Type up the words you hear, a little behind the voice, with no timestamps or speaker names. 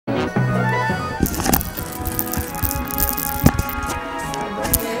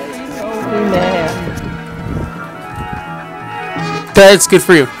that's good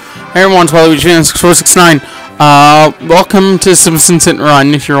for you. Hey everyone, it's Wally469. Welcome to Simpsons Hit and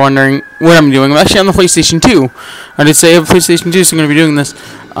Run. If you're wondering what I'm doing, I'm actually on the PlayStation 2. I did say I have a PlayStation 2, so I'm going to be doing this.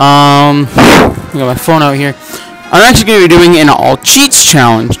 I got my phone out here. I'm actually going to be doing an all cheats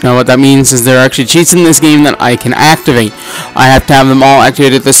challenge. Now what that means is there are actually cheats in this game that I can activate. I have to have them all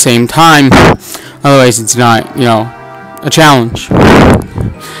activated at the same time. Otherwise it's not, you know, a challenge.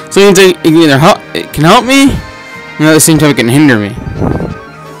 So it can either help, it can help me, and at the same time it can hinder me.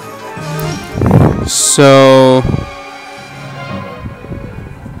 So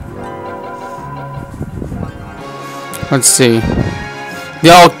let's see.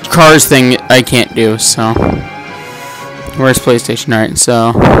 The all cars thing I can't do, so where's PlayStation? Alright,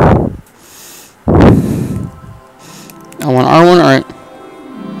 so L1, R1, alright.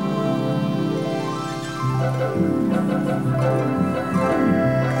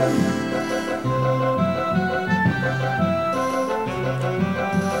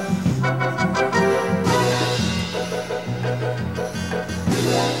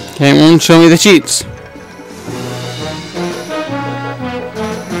 Okay, won't show me the cheats.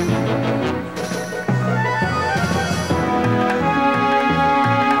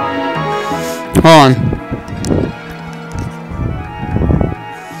 Hold on.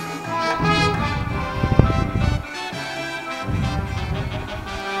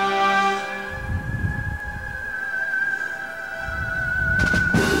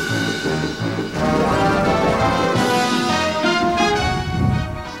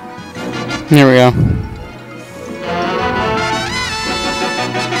 There we go.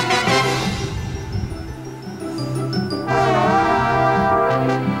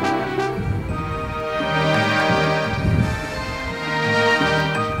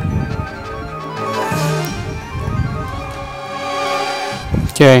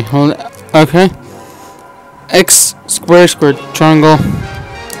 Okay, hold on. Okay. X square square triangle.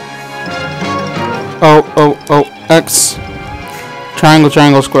 X triangle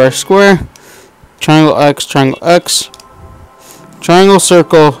triangle square square. Triangle X, triangle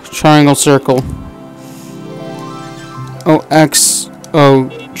circle, triangle. O X O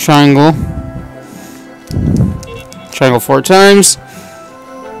triangle. Triangle 4 times.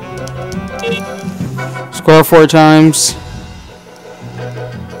 Square 4 times.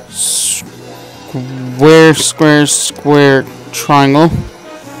 Square, square, triangle.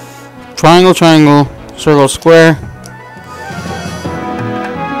 Triangle, circle, square.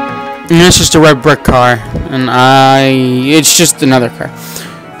 And it's just a red brick car, and it's just another car.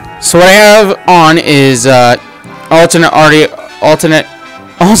 So what I have on is alternate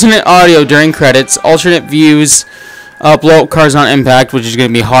audio during credits, alternate views, blow up cars on impact, which is going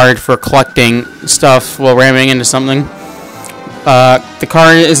to be hard for collecting stuff while ramming into something. The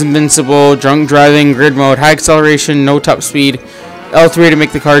car is invincible, drunk driving, grid mode, high acceleration, no top speed, L3 to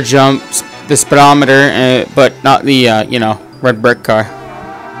make the car jump, the speedometer, but not the you know, red brick car.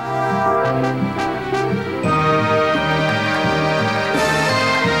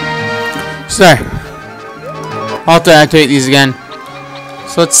 So, I'll have to activate these again.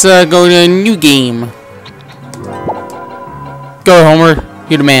 So let's go to a new game. Go, Homer.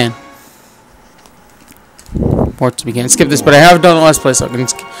 You're the man. Or to begin. Skip this, but I have done the last play, so I can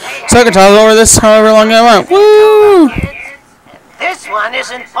toggle over this however long I want. Woo! This one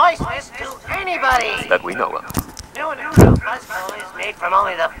isn't poisonous to anybody that we know of. New and improved Buzzco is made from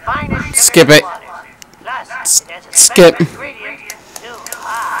only the finest skip it. Plus, it has a Skip. ingredient too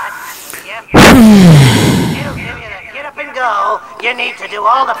hot. It'll give you the get up and go you need to do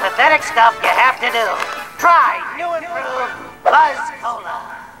all the pathetic stuff you have to do. Try new improved Buzz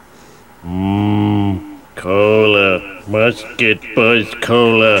Cola. Cola. Must get Buzz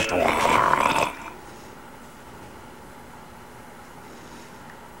Cola.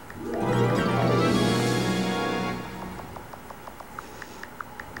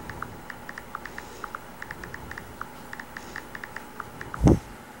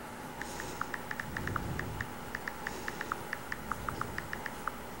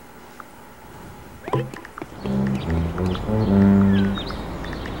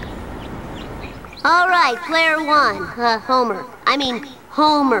 Alright, player 1,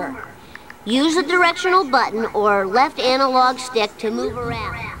 Homer. Use the directional button or left analog stick to move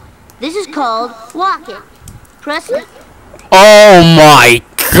around. This is called walking. Press it. Oh my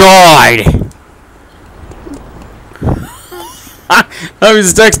god! I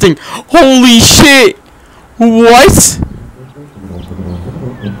was texting. Holy shit! What?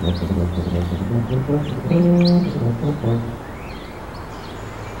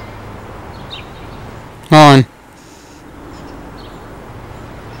 On.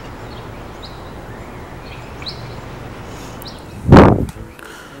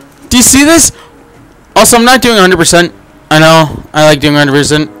 you see this? Also, I'm not doing 100%. I know I like doing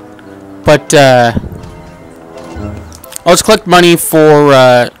 100%, but I'll just collect money for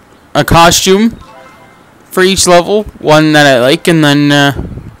a costume for each level, one that I like, and then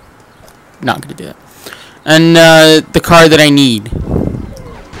not gonna do that. And the car that I need.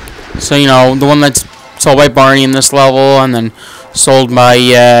 So you know, the one that's sold by Barney in this level, and then sold by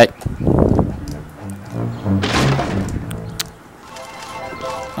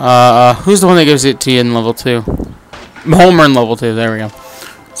who's the one that gives it to you in level 2? Homer in level 2. There we go.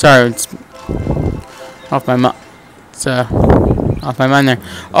 Sorry, it's off my mind. It's off my mind there.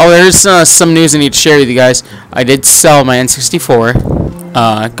 Oh, there's some news I need to share with you guys. I did sell my N64.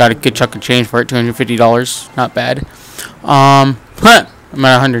 Got a good chunk of change for it, $250. Not bad. I'm at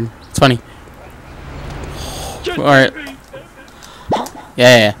 100. It's funny. All right.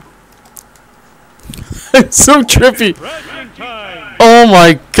 Yeah. It's so trippy. Oh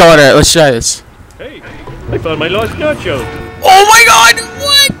my god! Alright, let's try this. Hey, I found my lost nacho. Oh my god!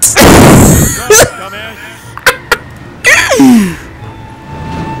 What?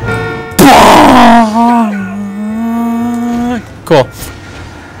 Cool.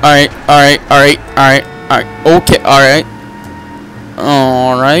 Alright. Okay,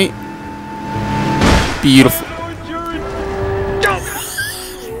 alright. Beautiful.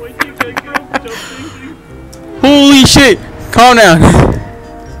 Holy shit! Calm down.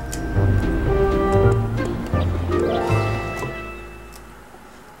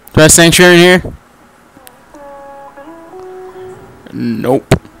 Do I have sanctuary in here?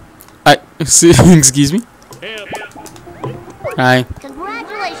 Nope. Excuse me? Hi.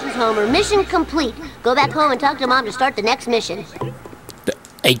 Congratulations, Homer. Mission complete. Go back home and talk to Mom to start the next mission.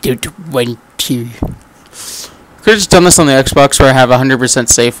 I don't want to. Could have just done this on the Xbox where I have a 100%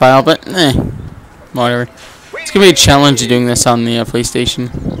 save file, but whatever. It's gonna be a challenge doing this on the PlayStation.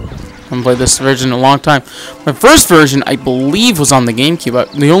 I haven't played this version in a long time. My first version, I believe, was on the GameCube,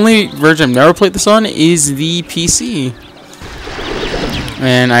 but the only version I've never played this on is the PC.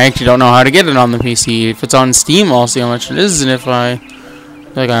 And I actually don't know how to get it on the PC. If it's on Steam, I'll see how much it is, and if I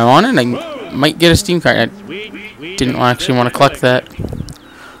feel like I want it, I might get a Steam card. I didn't actually want to collect that.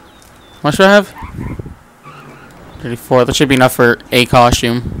 What should I have? 34. That should be enough for a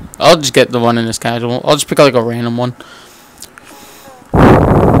costume. I'll just get the one in this casual. I'll just pick like a random one.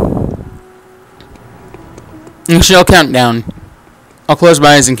 Actually, I'll count down. I'll close my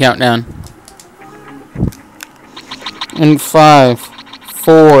eyes and count down. In 5,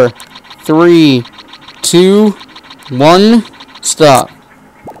 4, 3, 2, 1, stop.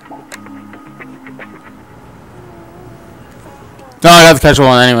 No, I got the casual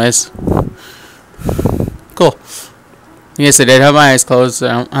one anyways. Cool. Yes, I did have my eyes closed.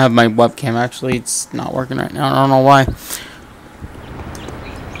 I don't have my webcam, actually. It's not working right now. I don't know why.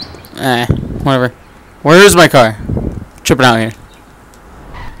 Whatever. Where is my car? Tripping out here.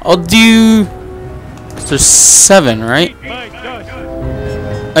 I'll do... There's 7, right?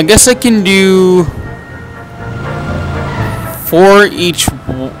 I guess I can do 4 each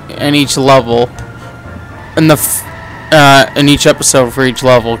in each level. In each episode for each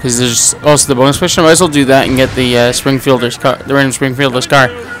level, because there's also the bonus mission. I might as well do that and get the Springfielder's car, the random Springfielder's car.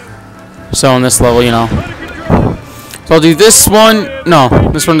 So in this level, you know. So I'll do this one. No,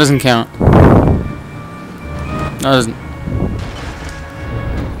 this one doesn't count. No, it doesn't.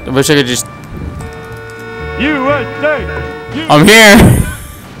 I wish I could just. I'm here.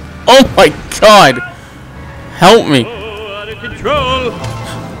 Oh my god! Help me. Oh, out of control.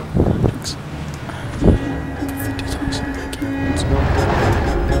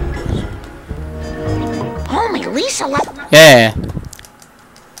 Homie, Lisa left. Yeah.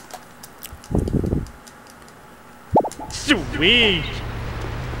 Sweet.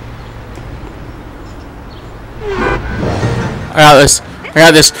 I got this. I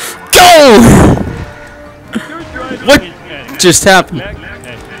got this. Go! What just happened?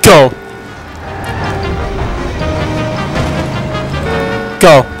 Go.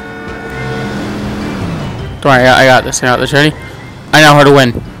 Go. Don't worry, I got this. I got this. Ready? I know how to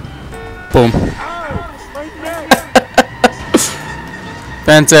win. Boom.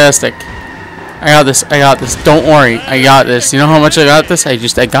 Fantastic. I got this. I got this. Don't worry. I got this. You know how much I got this? I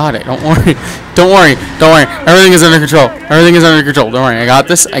got it. Don't worry. Don't worry. Don't worry. Everything is under control. Everything is under control. Don't worry. I got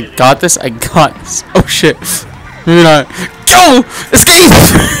this. I got this. I got this. Oh shit. Maybe not. Go! Escape!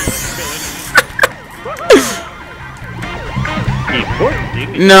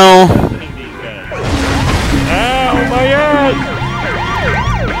 No. Ow, my ass!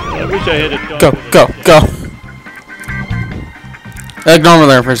 I wish I had a dog. Go. Ignore me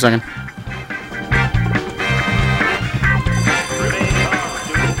there for a second.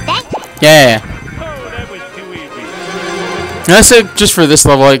 Thanks, Yeah. Oh, that was too easy. That's it. Just for this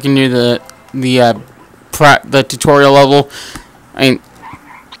level, I can do the tutorial level. I mean,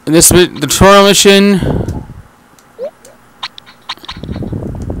 the tutorial mission.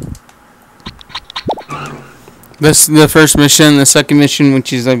 This is the first mission. The second mission,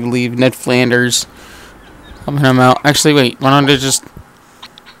 which is, I believe, Ned Flanders. Helping him out. Actually, wait. Why don't I just...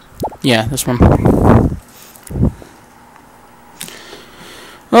 Yeah, this one.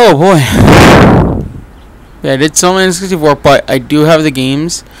 Oh, boy. Yeah, I did sell my N64, but I do have the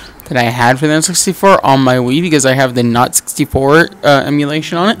games that I had for the N64 on my Wii because I have the Not 64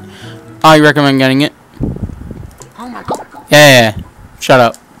 emulation on it. I recommend getting it. Oh my God. Yeah. Shut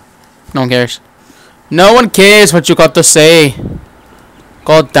up. No one cares. No one cares what you got to say.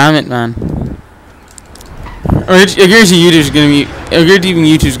 God damn it, man. Or I guarantee YouTube's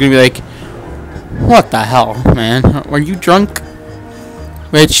gonna be like, what the hell, man? Were you drunk?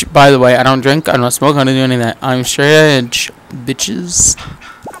 Which, by the way, I don't drink, I don't smoke, I don't do any of that. I'm straight edge, bitches.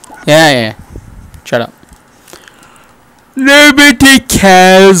 Yeah. Shut up. Nobody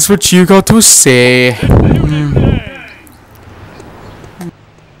cares what you got to say.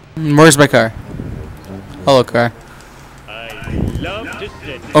 Where's my car? Hello, car.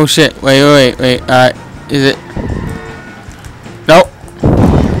 Oh shit! Wait. Is it? Nope.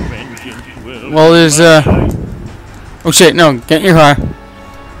 Well, there's oh shit! No, get in your car.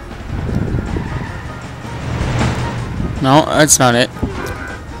 No, that's not it.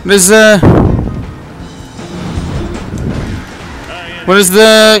 What is the?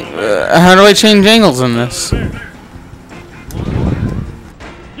 How do I change angles in this?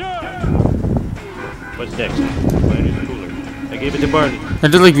 What's next? Mine is cooler. I gave it to Barney. I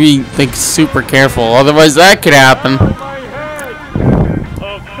have to be super careful, otherwise that could happen.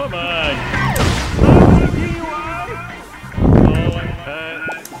 Oh, come on.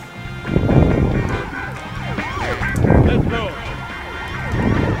 Let's go.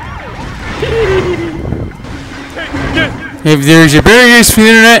 If there's a better use for the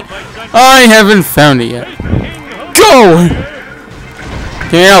internet, I haven't found it yet. Go!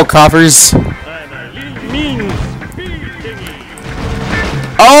 Get me out, coppers.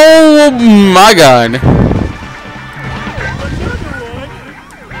 Oh my god.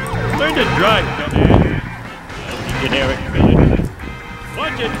 Learn to drive, dumbass. Generic villain.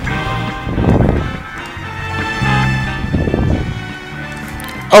 Watch it.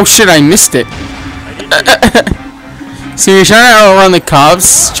 Oh shit, I missed it. See, you're trying to outrun the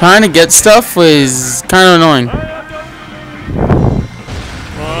cops. Trying to get stuff was kind of annoying.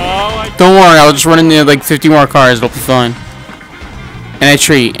 Don't worry, I'll just run into like 50 more cars. It'll be fine. And a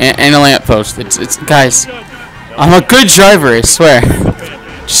tree and a lamppost. It's guys. I'm a good driver, I swear.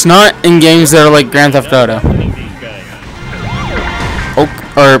 Just not in games that are like Grand Theft Auto.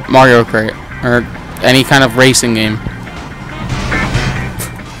 Or Mario Kart. Or any kind of racing game.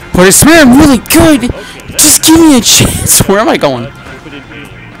 But I swear I'm really good! Just give me a chance! Where am I going?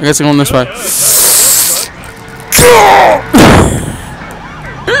 I guess I'm going this way.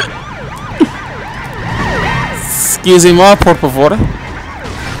 Excuse me, por favor.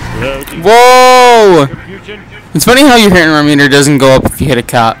 Whoa! It's funny how your heart meter doesn't go up if you hit a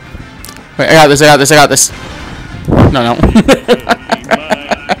cop. Wait, I got this. No.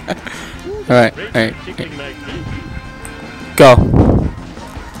 Alright. Go.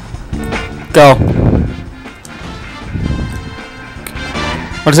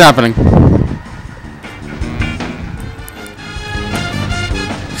 What is happening?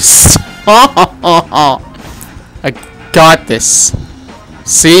 I got this.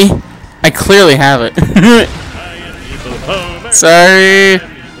 See? I clearly have it. Sorry.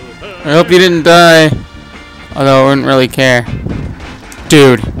 I hope you didn't die. Although I wouldn't really care.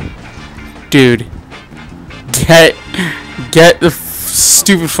 Dude. Get the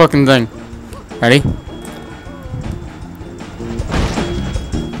stupid fucking thing. Ready?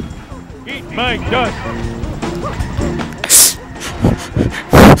 Eat my dust.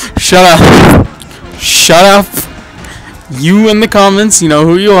 Shut up. You in the comments, you know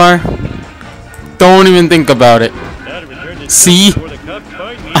who you are. Don't even think about it. See?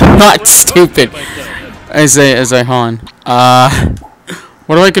 I'm not stupid. As I hon.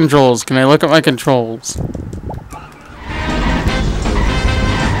 What are my controls? Can I look at my controls?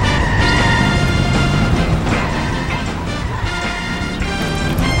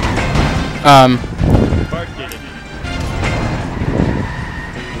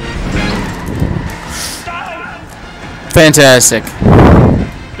 Fantastic.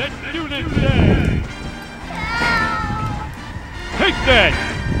 Let's do this thing. Take that.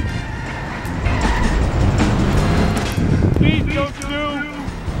 Please don't do.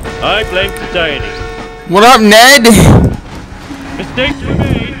 I blame society. What up, Ned? Mistakes were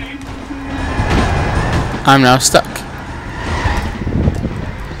made. I'm now stuck.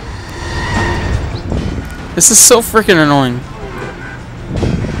 This is so freaking annoying.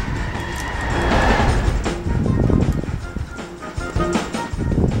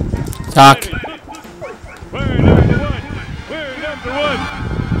 Doc. We're number one. We're number one.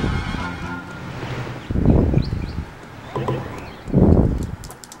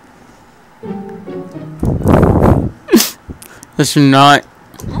 This is not.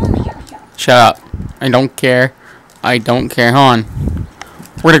 Shut up. I don't care. I don't care. Hold on.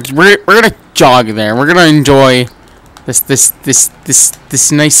 We're gonna jog there. We're gonna enjoy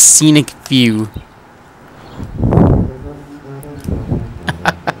this nice scenic view.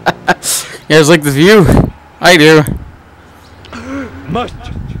 You guys like the view? I do. Must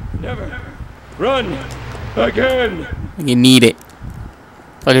never run again. You need it.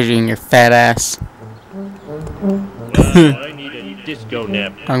 Look at you and your fat ass. Now I need a disco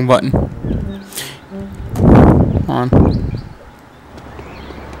nap. Wrong button. On.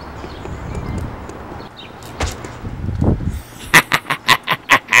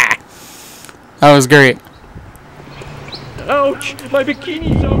 That was great. Ouch! My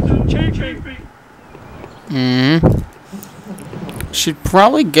bikini's out chafing. Should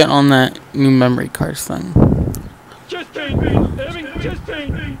probably get on that new memory card thing. Chest pain. Having chest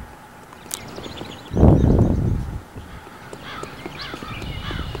pain.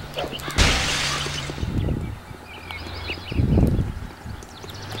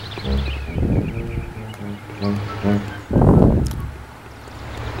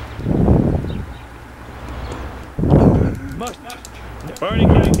 Must.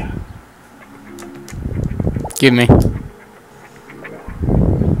 Burning. Give me.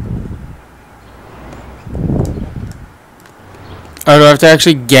 Oh, do I have to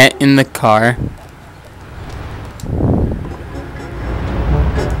actually get in the car?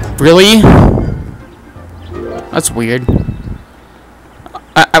 Really? That's weird.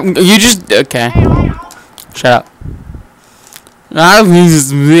 You just... Okay. Shut up.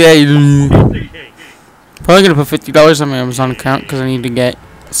 Probably gonna put $50 on my Amazon account because I need to get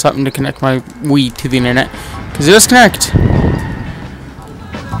something to connect my Wii to the internet. Because it does connect.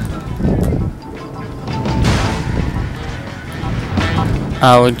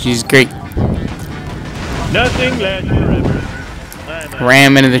 Oh, geez, great. Nothing lasts forever.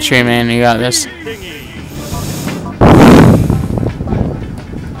 Ram into the tree, man. You got this.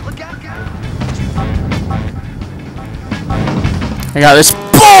 I got this.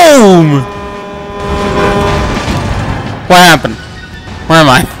 Boom! What happened? Where am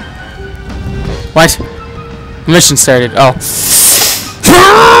I? What? The mission started. Oh.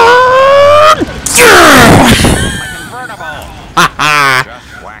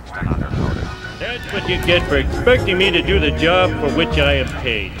 That's what you get for expecting me to do the job for which I am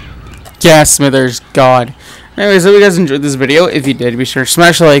paid. Yeah, Smithers, God. Anyways, I hope you guys enjoyed this video. If you did, be sure to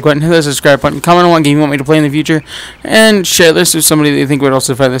smash the like button, hit the subscribe button, comment on what game you want me to play in the future, and share this with somebody that you think would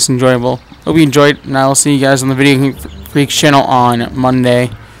also find this enjoyable. Hope you enjoyed, and I will see you guys on the Video Freaks channel on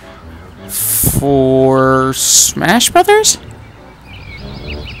Monday for Smash Brothers?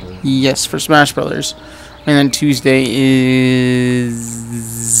 Yes, for Smash Brothers. And then Tuesday is...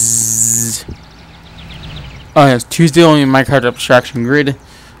 Oh, yes, Tuesday only Minecraft Abstraction Grid.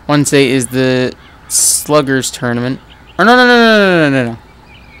 Wednesday is the Sluggers Tournament. Oh, no, not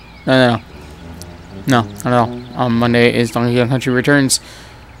at all. Monday is Donkey Kong Country Returns.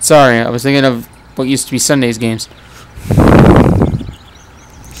 Sorry, I was thinking of what used to be Sunday's games.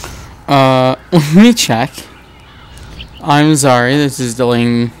 Let me check. I'm sorry, this is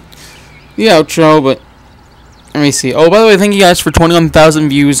delaying the outro, but let me see. Oh, by the way, thank you guys for 21,000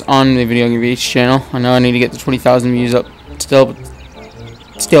 views on the Video Game Beach channel. I know I need to get the 20,000 views up still, but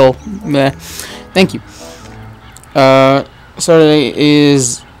still, meh. Thank you. Saturday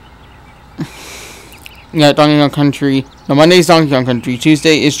is Donkey Kong Country. No, Monday is Donkey Kong Country.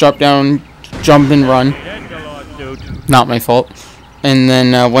 Tuesday is Drop Down, Jump and Run. Not my fault. And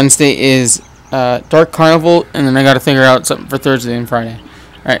then Wednesday is Dark Carnival, and then I gotta figure out something for Thursday and Friday.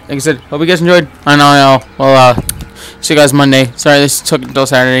 Alright, like I said, hope you guys enjoyed. I know. Well, see you guys Monday. Sorry this took until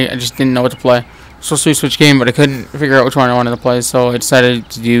Saturday. I just didn't know what to play. Supposed to switch game, but I couldn't figure out which one I wanted to play, so I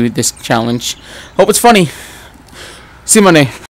decided to do this challenge. Hope it's funny. See you Monday.